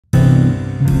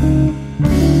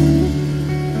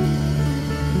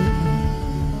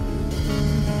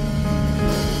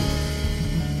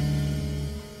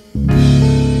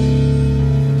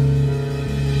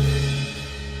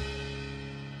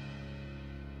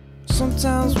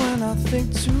Sometimes when I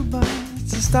think too much,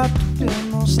 I start to feel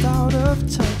most out of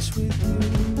touch with you.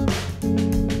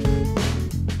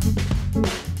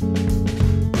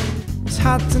 It's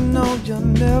hard to know, you'll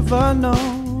never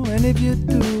know, and if you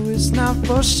do, it's not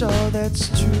for sure that's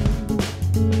true.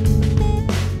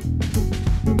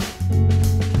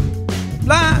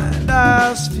 Blind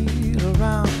eyes feel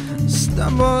around,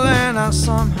 stumble, and I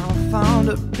somehow found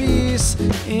a peace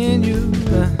in you.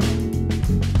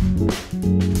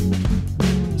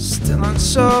 Still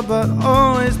unsure, but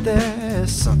always there.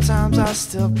 Sometimes I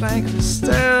still blankly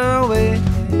stare away.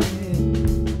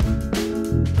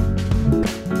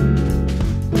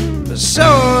 But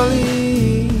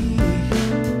surely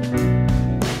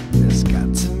there's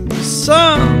got to be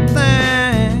something.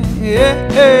 Yeah,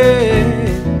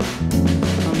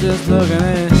 I'm just looking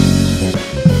at you.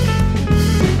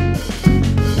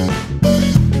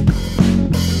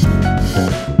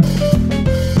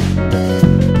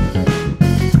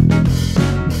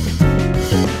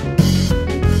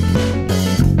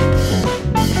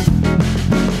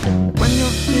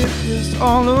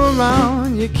 All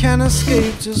around, you can't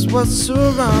escape just what's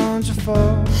around you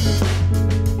for.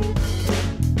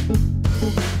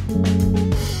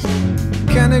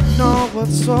 Can't ignore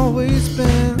what's always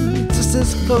been, just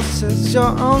as close as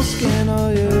your own skin, oh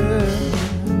yeah.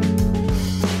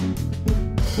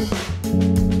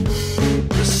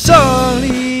 But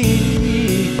surely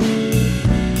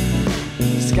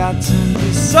there's got to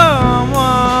be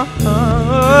someone,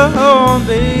 oh,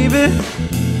 baby,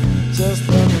 just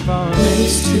looking for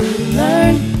ways to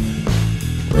learn,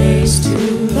 ways to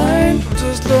learn.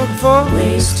 Just look for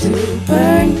ways to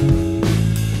burn,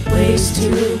 ways to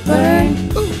burn.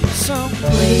 Ooh, some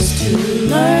ways to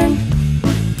learn,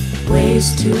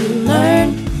 ways to learn,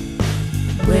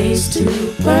 ways to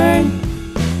burn,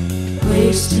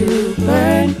 ways to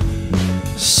burn.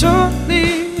 Surely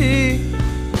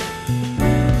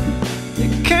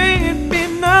it can't be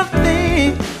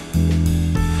nothing.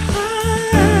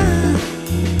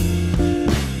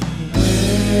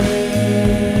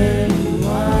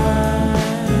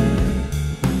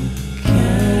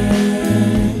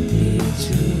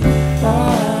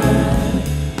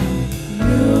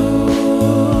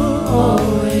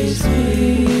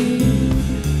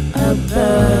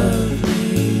 Above me,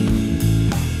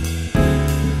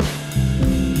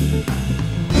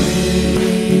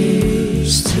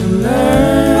 ways to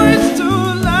learn, Ways to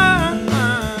learn,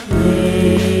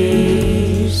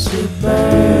 ways to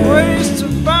burn, ways to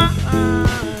burn,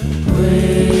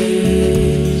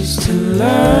 ways to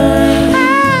learn,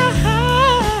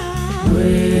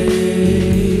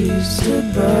 ways to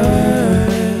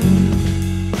burn.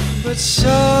 but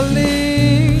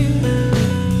surely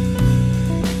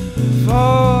we've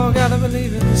all gotta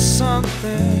believe in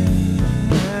something.